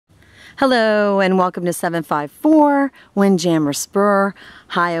Hello and welcome to 754 Windjammer Spur,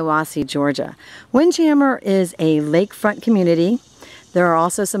 Hiawassee, Georgia. Windjammer is a lakefront community. There are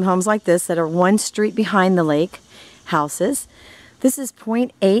also some homes like this that are one street behind the lake, houses. This is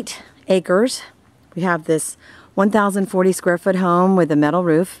 0.8 acres. We have this 1,040 square foot home with a metal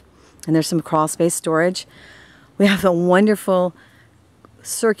roof, and there's some crawl space storage. We have a wonderful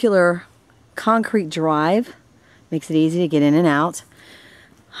circular concrete drive. Makes it easy to get in and out.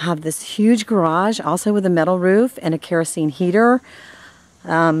 Have this huge garage also with a metal roof and a kerosene heater.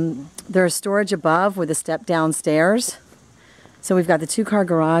 There's storage above with a step downstairs. So we've got the 2-car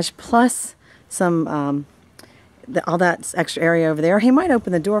garage plus some all that extra area over there. He might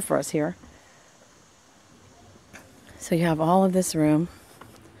open the door for us here. So you have all of this room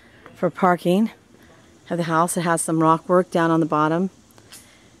for parking. Have the house. It has some rock work down on the bottom.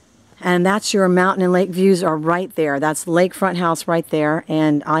 And that's your mountain and lake views are right there. That's the lakefront house right there.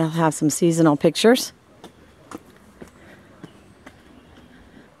 And I'll have some seasonal pictures.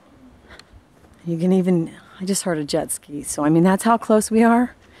 You can even, I just heard a jet ski. So, I mean, that's how close we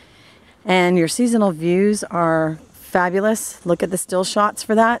are. And your seasonal views are fabulous. Look at the still shots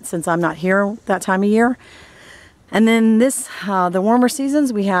for that since I'm not here that time of year. And then this, the warmer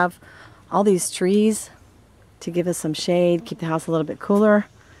seasons, we have all these trees to give us some shade, keep the house a little bit cooler.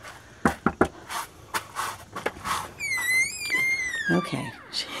 Okay,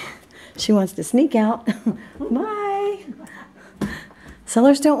 she wants to sneak out. Bye.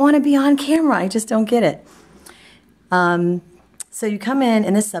 Sellers don't want to be on camera. I just don't get it. So you come in,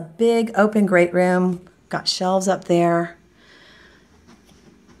 and this is a big open great room. Got shelves up there.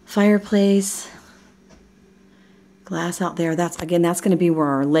 Fireplace. Glass out there. That's going to be where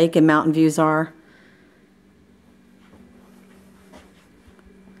our lake and mountain views are.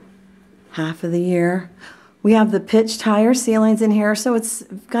 Half of the year. We have the pitched higher ceilings in here, so it's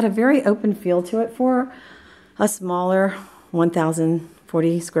got a very open feel to it for a smaller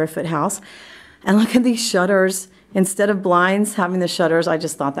 1,040 square foot house. And look at these shutters. Instead of blinds, having the shutters, I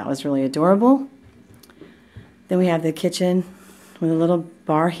just thought that was really adorable. Then we have the kitchen with a little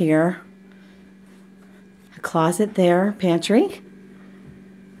bar here. A closet there, pantry.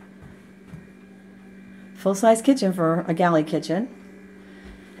 Full-size kitchen for a galley kitchen.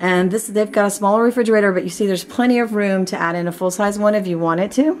 And this, they've got a smaller refrigerator, but you see there's plenty of room to add in a full-size one if you want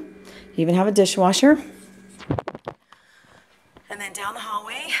it to. You even have a dishwasher. And then down the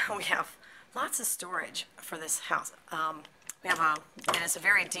hallway, we have lots of storage for this house. We have and it's a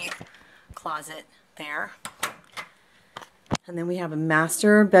very deep closet there. And then we have a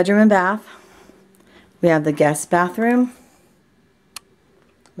master bedroom and bath. We have the guest bathroom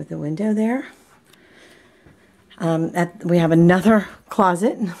with the window there. We have another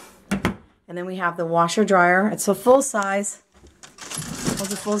closet, and then we have the washer dryer. It's a full size,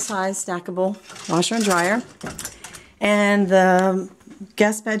 stackable washer and dryer. And the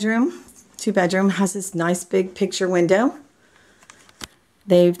guest bedroom, 2-bedroom, has this nice big picture window.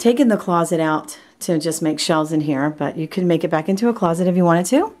 They've taken the closet out to just make shelves in here, but you could make it back into a closet if you wanted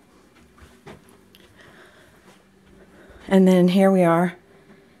to. And then here we are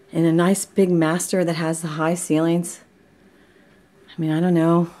in a nice big master that has the high ceilings. I mean, I don't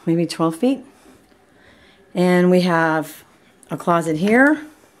know, maybe 12 feet. And we have a closet here.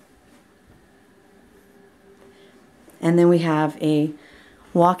 And then we have a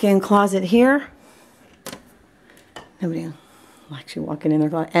walk-in closet here. Nobody will actually walk in their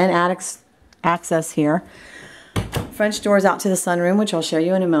closet. And attic access here. French doors out to the sunroom, which I'll show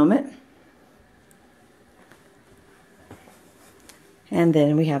you in a moment. And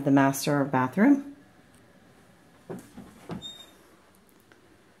then we have the master bathroom.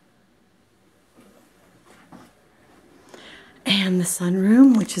 And the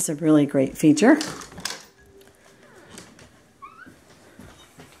sunroom, which is a really great feature.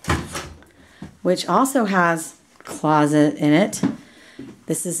 Which also has a closet in it.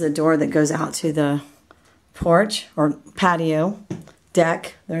 This is a door that goes out to the porch or patio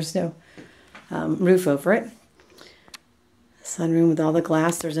deck. There's no roof over it. Sunroom with all the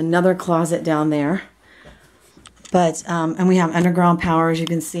glass. There's another closet down there. But, and we have underground power, as you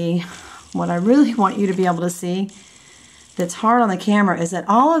can see. What I really want you to be able to see that's hard on the camera is that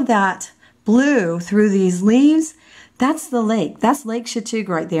all of that blue through these leaves, that's the lake. That's Lake Chatuge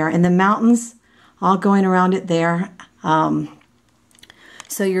right there. And the mountains all going around it there.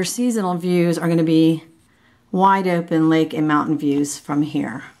 So your seasonal views are going to be wide open lake and mountain views from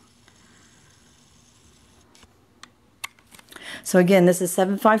here. So again, this is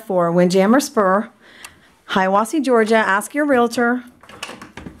 754 Windjammer Spur, Hiawassee, Georgia. Ask your realtor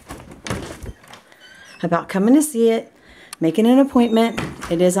about coming to see it, making an appointment.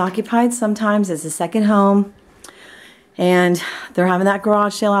 It is occupied sometimes as a second home. And they're having that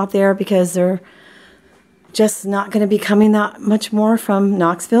garage sale out there because they're just not going to be coming that much more from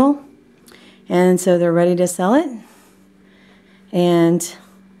Knoxville. And so they're ready to sell it and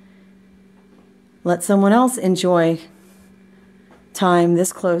let someone else enjoy time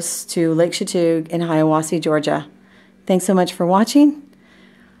this close to Lake Chatuge in Hiawassee, Georgia. Thanks so much for watching,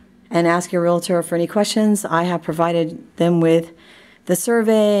 and ask your realtor for any questions. I have provided them with the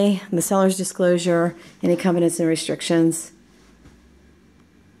survey, the seller's disclosure, any covenants and restrictions.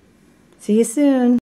 See you soon.